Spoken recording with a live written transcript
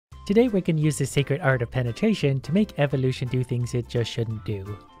today we're going to use the sacred art of penetration to make evolution do things it just shouldn't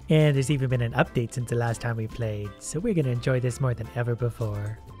do. And there's even been an update since the last time we played, so we're going to enjoy this more than ever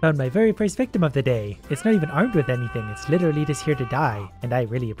before. Found my very first victim of the day. It's not even armed with anything, it's literally just here to die, and I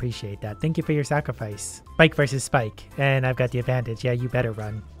really appreciate that. Thank you for your sacrifice. Spike versus Spike, and I've got the advantage. Yeah, you better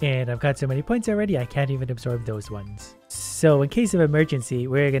run. And I've got so many points already, I can't even absorb those ones. So in case of emergency,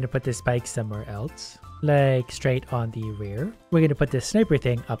 we're going to put the Spike somewhere else. Like straight on the rear. We're going to put the sniper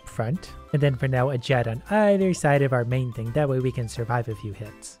thing up front, and then for now a jet on either side of our main thing, that way we can survive a few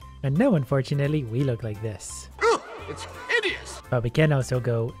hits. And now unfortunately we look like this. It's hideous! But we can also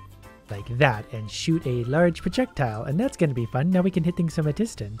go like that and shoot a large projectile, and that's going to be fun. Now we can hit things from a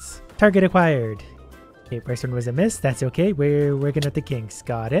distance. Target acquired. Okay, first one was a miss, that's okay. We're working at the kinks.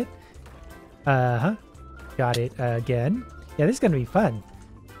 Got it. Got it again. Yeah, this is going to be fun,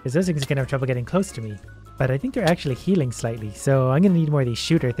 because those things are going to have trouble getting close to me. But I think they're actually healing slightly, so I'm going to need more of these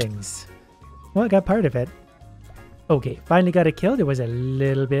shooter things. Well, I got part of it. Okay, finally got a kill. There was a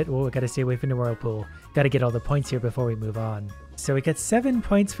little bit. Oh, I got to stay away from the whirlpool. Got to get all the points here before we move on. So we got 7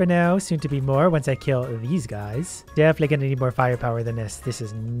 points for now, soon to be more once I kill these guys. Definitely going to need more firepower than this. This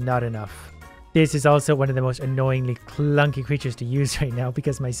is not enough. This is also one of the most annoyingly clunky creatures to use right now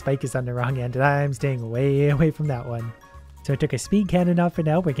because my spike is on the wrong end and I'm staying way away from that one. So I took a speed cannon off for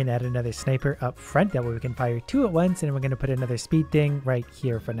now. We're going to add another sniper up front. That way we can fire 2 at once. And we're going to put another speed thing right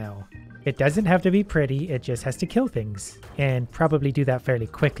here for now. It doesn't have to be pretty. It just has to kill things. And probably do that fairly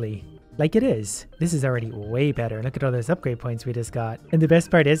quickly. Like it is. This is already way better. Look at all those upgrade points we just got. And the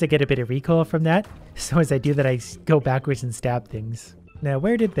best part is I get a bit of recoil from that. So as I do that, I go backwards and stab things. Now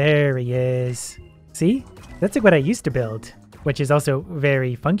there he is. See? That's like what I used to build. Which is also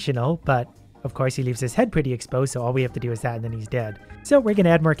very functional, but of course, he leaves his head pretty exposed, so all we have to do is that and then he's dead. So we're going to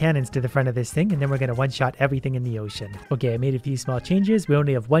add more cannons to the front of this thing, and then we're going to one-shot everything in the ocean. Okay, I made a few small changes. We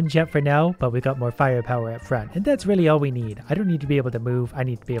only have 1 jet for now, but we got more firepower up front, and that's really all we need. I don't need to be able to move. I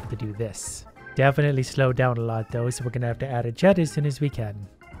need to be able to do this. Definitely slowed down a lot though, so we're going to have to add a jet as soon as we can.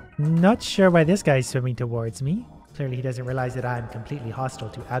 Not sure why this guy's swimming towards me. Clearly he doesn't realize that I'm completely hostile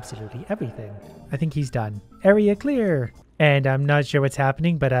to absolutely everything. I think he's done. Area clear! And I'm not sure what's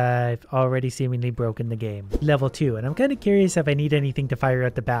happening, but I've already seemingly broken the game. Level 2, and I'm kind of curious if I need anything to fire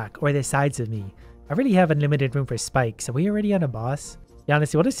out the back or the sides of me. I really have unlimited room for spikes. Are we already on a boss? Yeah,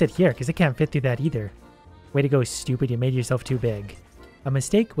 honestly, we'll just sit here because I can't fit through that either. Way to go, stupid. You made yourself too big. A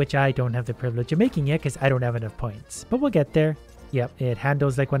mistake which I don't have the privilege of making yet because I don't have enough points. But we'll get there. Yep, it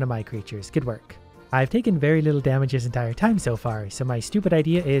handles like one of my creatures. Good work. I've taken very little damage this entire time so far, so my stupid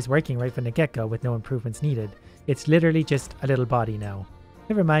idea is working right from the get-go with no improvements needed. It's literally just a little body now.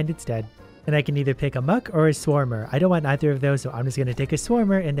 Never mind, it's dead. And I can either pick a muck or a swarmer. I don't want either of those, so I'm just going to take a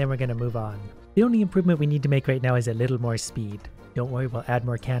swarmer and then we're going to move on. The only improvement we need to make right now is a little more speed. Don't worry, we'll add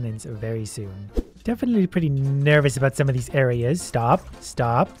more cannons very soon. Definitely pretty nervous about some of these areas. Stop,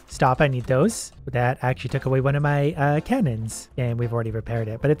 stop, stop, I need those. That actually took away one of my cannons, and we've already repaired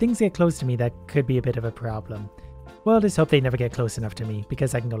it. But if things get close to me, that could be a bit of a problem. Well, just hope they never get close enough to me,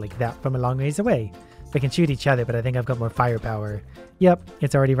 because I can go like that from a long ways away. They can shoot each other, but I think I've got more firepower. Yep,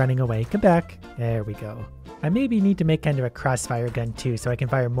 it's already running away. Come back. There we go. I maybe need to make kind of a crossfire gun too, so I can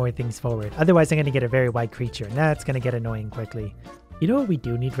fire more things forward. Otherwise, I'm going to get a very wide creature, and that's going to get annoying quickly. You know what we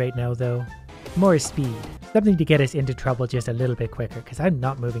do need right now, though? More speed. Something to get us into trouble just a little bit quicker, because I'm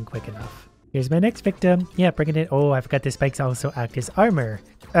not moving quick enough. Here's my next victim. Yeah, bringing it. Oh, I forgot the spikes also act as armor.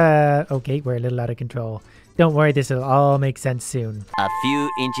 Okay, we're a little out of control. Don't worry, this will all make sense soon. A few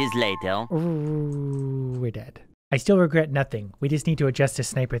inches later. Ooh, we're dead. I still regret nothing. We just need to adjust the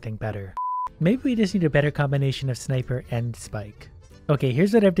sniper thing better. Maybe we just need a better combination of sniper and spike. Okay,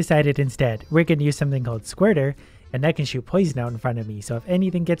 here's what I've decided instead. We're going to use something called Squirter, and that can shoot poison out in front of me. So if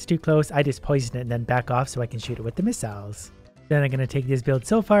anything gets too close, I just poison it and then back off so I can shoot it with the missiles. Then I'm going to take this build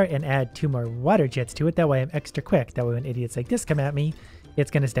so far and add 2 more water jets to it. That way I'm extra quick. That way when idiots like this come at me,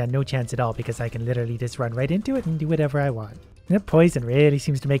 it's going to stand no chance at all because I can literally just run right into it and do whatever I want. And that poison really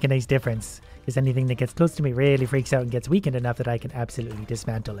seems to make a nice difference, because anything that gets close to me really freaks out and gets weakened enough that I can absolutely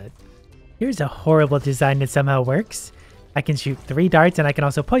dismantle it. Here's a horrible design that somehow works. I can shoot 3 darts and I can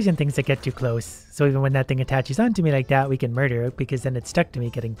also poison things that get too close. So even when that thing attaches onto me like that, we can murder it because then it's stuck to me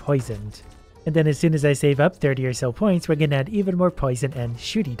getting poisoned. And then as soon as I save up 30 or so points, we're going to add even more poison and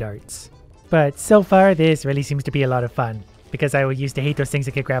shooty darts. But so far, this really seems to be a lot of fun. Because I used to hate those things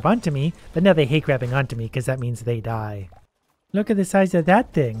that could grab onto me, but now they hate grabbing onto me because that means they die. Look at the size of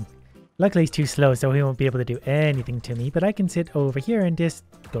that thing. Luckily he's too slow, so he won't be able to do anything to me, but I can sit over here and just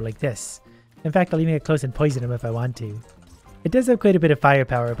go like this. In fact, I'll even get close and poison him if I want to. It does have quite a bit of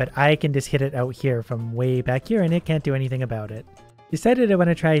firepower, but I can just hit it out here from way back here and it can't do anything about it. Decided I want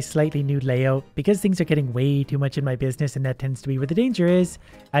to try a slightly new layout. Because things are getting way too much in my business and that tends to be where the danger is,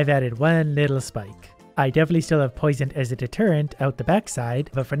 I've added one little spike. I definitely still have poison as a deterrent out the backside,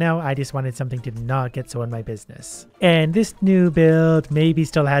 but for now I just wanted something to not get so in my business. And this new build maybe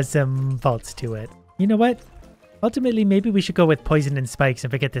still has some faults to it. You know what? Ultimately, maybe we should go with poison and spikes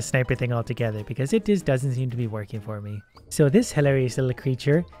and forget the sniper thing altogether because it just doesn't seem to be working for me. So this hilarious little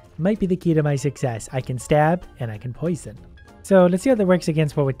creature might be the key to my success. I can stab and I can poison. So let's see how that works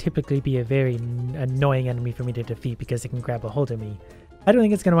against what would typically be a very annoying enemy for me to defeat because it can grab a hold of me. I don't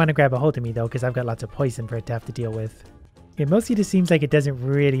think it's going to want to grab a hold of me though because I've got lots of poison for it to have to deal with. It mostly just seems like it doesn't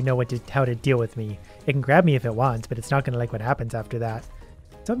really know how to deal with me. It can grab me if it wants, but it's not going to like what happens after that.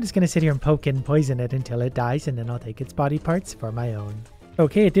 So I'm just going to sit here and poke and poison it until it dies and then I'll take its body parts for my own.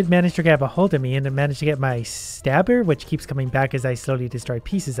 Okay, it did manage to grab a hold of me and it managed to get my stabber, which keeps coming back as I slowly destroy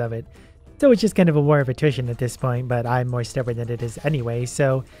pieces of it. So it's just kind of a war of attrition at this point, but I'm more stubborn than it is anyway,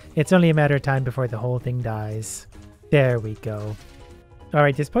 so it's only a matter of time before the whole thing dies. There we go.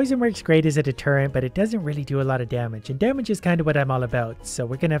 Alright, this poison works great as a deterrent, but it doesn't really do a lot of damage, and damage is kind of what I'm all about, so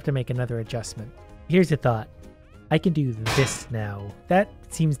we're gonna have to make another adjustment. Here's a thought. I can do this now. That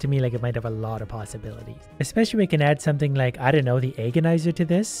seems to me like it might have a lot of possibilities. Especially we can add something like, I don't know, the agonizer to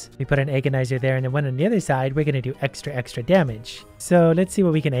this. We put an agonizer there and then one on the other side, we're going to do extra damage. So let's see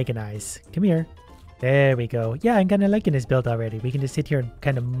what we can agonize. Come here. There we go. Yeah, I'm kind of liking this build already. We can just sit here and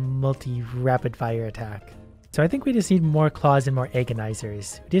kind of multi-rapid fire attack. So I think we just need more claws and more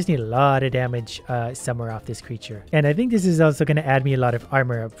agonizers. We just need a lot of damage somewhere off this creature. And I think this is also going to add me a lot of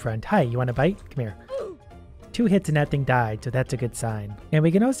armor up front. Hi, you want to bite? Come here. 2 hits and that thing died, so that's a good sign. And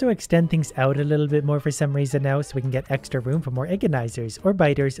we can also extend things out a little bit more for some reason now, so we can get extra room for more agonizers or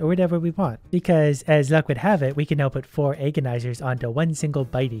biters or whatever we want. Because as luck would have it, we can now put 4 agonizers onto one single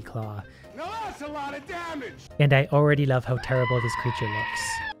bitey claw. Now that's a lot of damage! And I already love how terrible this creature looks.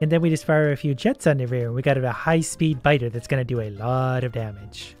 And then we just fire a few jets on the rear and we got a high-speed biter that's going to do a lot of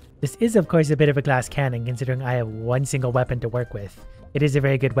damage. This is of course a bit of a glass cannon considering I have one single weapon to work with. It is a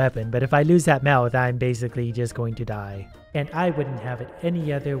very good weapon, but if I lose that mouth, I'm basically just going to die. And I wouldn't have it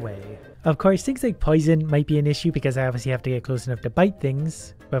any other way. Of course, things like poison might be an issue because I obviously have to get close enough to bite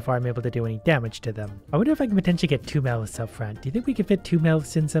things before I'm able to do any damage to them. I wonder if I can potentially get 2 mouths up front. Do you think we could fit 2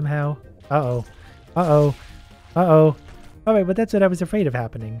 mouths in somehow? Uh-oh. Uh-oh. Uh-oh. Alright, well that's what I was afraid of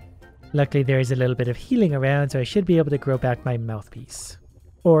happening. Luckily there is a little bit of healing around, so I should be able to grow back my mouthpiece.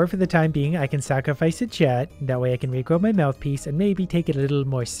 Or for the time being, I can sacrifice a jet, that way I can regrow my mouthpiece and maybe take it a little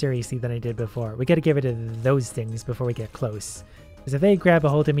more seriously than I did before. We gotta get rid of those things before we get close. Because if they grab a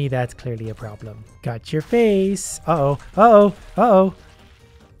hold of me, that's clearly a problem. Got your face! Uh-oh, uh-oh, uh-oh!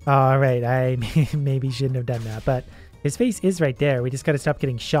 Alright, I maybe shouldn't have done that, but his face is right there. We just gotta stop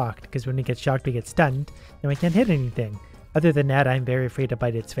getting shocked, because when we get shocked we get stunned, and we can't hit anything. Other than that, I'm very afraid to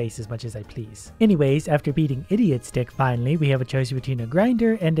bite its face as much as I please. Anyways, after beating Idiot Stick finally, we have a choice between a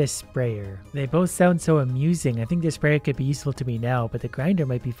grinder and a sprayer. They both sound so amusing. I think the sprayer could be useful to me now, but the grinder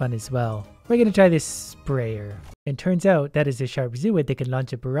might be fun as well. We're gonna try this sprayer. And turns out that is a sharp Zooid that can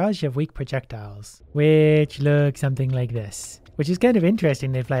launch a barrage of weak projectiles, which look something like this. Which is kind of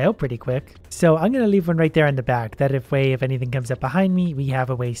interesting, they fly out pretty quick. So I'm gonna leave one right there on the back, that way if anything comes up behind me, we have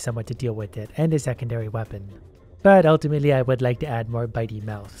a way somewhat to deal with it, and a secondary weapon. But ultimately I would like to add more bitey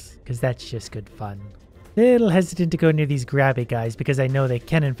mouths, because that's just good fun. Little hesitant to go near these grabby guys because I know they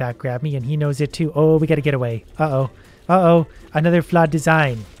can in fact grab me and he knows it too. Oh, we gotta get away. Uh-oh. Uh-oh. Another flawed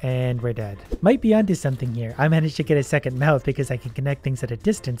design. And we're dead. Might be onto something here. I managed to get a second mouth because I can connect things at a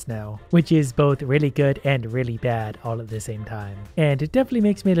distance now, which is both really good and really bad all at the same time. And it definitely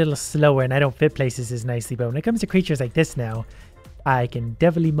makes me a little slower and I don't fit places as nicely, but when it comes to creatures like this now, I can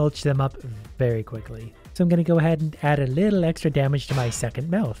definitely mulch them up very quickly. So I'm going to go ahead and add a little extra damage to my second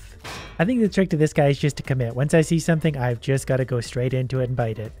mouth. I think the trick to this guy is just to commit. Once I see something, I've just got to go straight into it and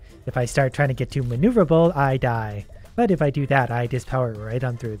bite it. If I start trying to get too maneuverable, I die. But if I do that, I just power right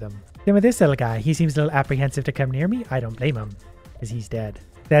on through them. Then with this little guy, he seems a little apprehensive to come near me. I don't blame him, because he's dead.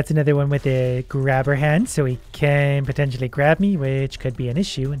 That's another one with a grabber hand, so he can potentially grab me, which could be an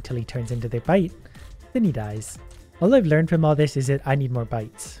issue until he turns into the bite. Then he dies. All I've learned from all this is that I need more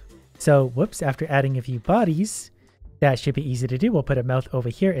bites. So, whoops, after adding a few bodies, that should be easy to do. We'll put a mouth over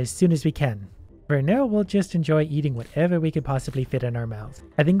here as soon as we can. For now, we'll just enjoy eating whatever we could possibly fit in our mouth.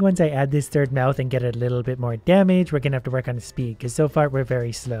 I think once I add this third mouth and get a little bit more damage, we're going to have to work on speed, because so far we're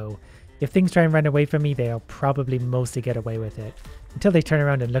very slow. If things try and run away from me, they'll probably mostly get away with it, until they turn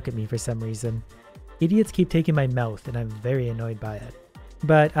around and look at me for some reason. Idiots keep taking my mouth, and I'm very annoyed by it.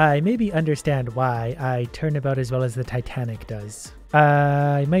 But I maybe understand why I turn about as well as the Titanic does.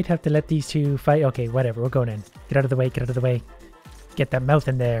 I might have to let these two fight. Okay, whatever, we're going in. Get out of the way, get out of the way. Get that mouth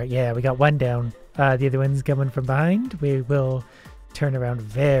in there. Yeah, we got one down. The other one's coming from behind. We will turn around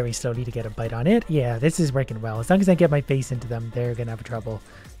very slowly to get a bite on it. Yeah, this is working well. As long as I get my face into them, they're gonna have trouble.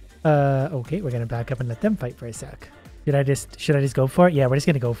 Okay, we're gonna back up and let them fight for a sec. Should I just go for it? Yeah, we're just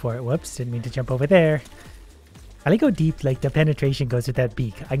gonna go for it. Whoops, didn't mean to jump over there. I like how deep like the penetration goes with that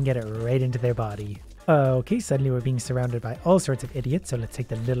beak. I can get it right into their body. Okay, suddenly we're being surrounded by all sorts of idiots, so let's take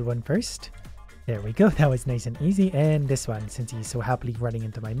the little one first. There we go, that was nice and easy. And this one, since he's so happily running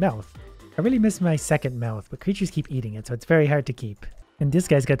into my mouth. I really miss my second mouth, but creatures keep eating it, so it's very hard to keep. And this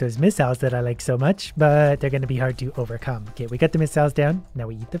guy's got those missiles that I like so much, but they're going to be hard to overcome. Okay, we got the missiles down, now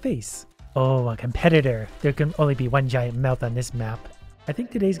we eat the face. Oh, a competitor. There can only be one giant mouth on this map. I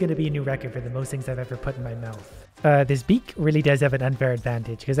think today's going to be a new record for the most things I've ever put in my mouth. This beak really does have an unfair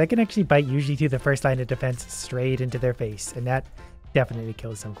advantage, because I can actually bite usually through the first line of defense straight into their face, and that definitely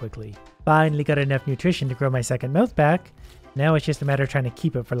kills them quickly. Finally got enough nutrition to grow my second mouth back. Now it's just a matter of trying to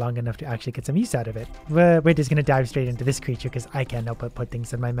keep it for long enough to actually get some use out of it. We're just going to dive straight into this creature because I can't help but put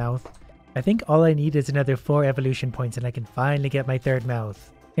things in my mouth. I think all I need is another 4 evolution points and I can finally get my third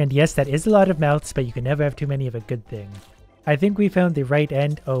mouth. And yes, that is a lot of mouths, but you can never have too many of a good thing. I think we found the right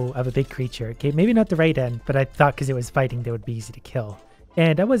end, of a big creature. Okay, maybe not the right end, but I thought because it was fighting they would be easy to kill.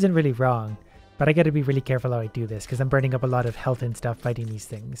 And I wasn't really wrong, but I got to be really careful how I do this because I'm burning up a lot of health and stuff fighting these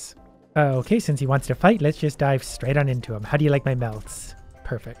things. Okay, since he wants to fight, let's just dive straight on into him. How do you like my mouths?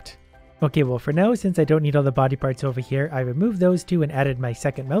 Perfect. Okay, well for now, since I don't need all the body parts over here, I removed those two and added my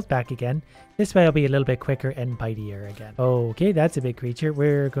second mouth back again. This way I'll be a little bit quicker and bitier again. Okay, that's a big creature.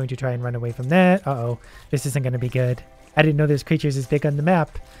 We're going to try and run away from that. Uh-oh, this isn't going to be good. I didn't know there's creatures as big on the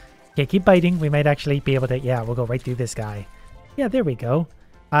map. Okay, keep biting. We might actually be able to, yeah, we'll go right through this guy. Yeah, there we go.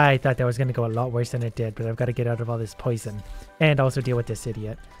 I thought that was going to go a lot worse than it did, but I've got to get out of all this poison and also deal with this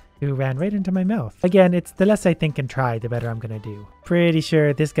idiot who ran right into my mouth. Again, it's the less I think and try, the better I'm gonna do. Pretty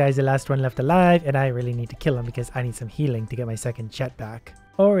sure this guy's the last one left alive, and I really need to kill him because I need some healing to get my second jet back.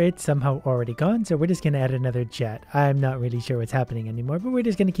 Or it's somehow already gone, so we're just gonna add another jet. I'm not really sure what's happening anymore, but we're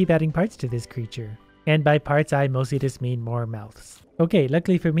just gonna keep adding parts to this creature. And by parts, I mostly just mean more mouths. Okay,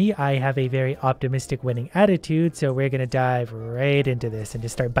 luckily for me, I have a very optimistic winning attitude, so we're gonna dive right into this and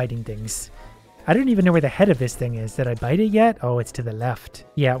just start biting things. I don't even know where the head of this thing is. Did I bite it yet? Oh, it's to the left.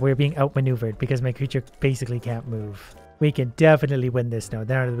 Yeah, we're being outmaneuvered because my creature basically can't move. We can definitely win this now.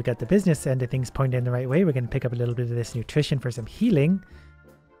 Now that we got the business end of things pointed in the right way, we're going to pick up a little bit of this nutrition for some healing.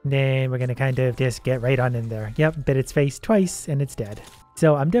 Then we're going to kind of just get right on in there. Yep, bit its face twice and it's dead.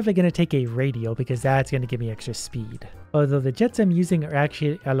 So I'm definitely going to take a radial because that's going to give me extra speed. Although the jets I'm using are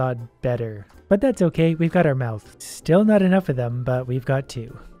actually a lot better. But that's okay, we've got our mouth. Still not enough of them, but we've got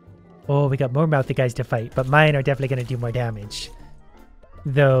 2. Oh, we got more mouthy guys to fight, but mine are definitely going to do more damage.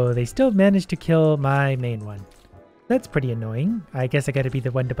 Though they still managed to kill my main one. That's pretty annoying. I guess I got to be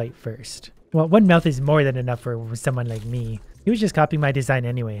the one to bite first. Well, 1 mouth is more than enough for someone like me. He was just copying my design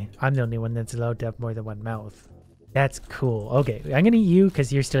anyway. I'm the only one that's allowed to have more than 1 mouth. That's cool. Okay, I'm going to eat you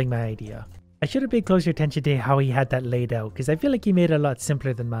because you're stealing my idea. I should have paid closer attention to how he had that laid out because I feel like he made it a lot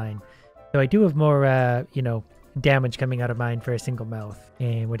simpler than mine. Though I do have more, damage coming out of mine for a single mouth.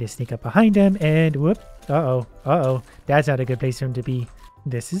 And we'll just sneak up behind him and whoop. Uh-oh. That's not a good place for him to be.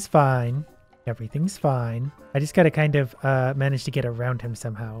 This is fine. Everything's fine. I just gotta kind of manage to get around him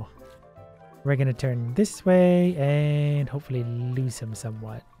somehow. We're gonna turn this way and hopefully lose him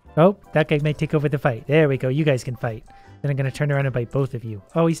somewhat. Oh, that guy might take over the fight. There we go. You guys can fight. Then I'm gonna turn around and bite both of you.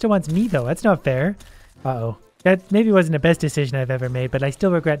 Oh, he still wants me though. That's not fair. Uh-oh. That maybe wasn't the best decision I've ever made, but I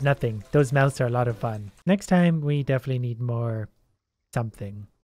still regret nothing. Those mouths are a lot of fun. Next time, we definitely need more something.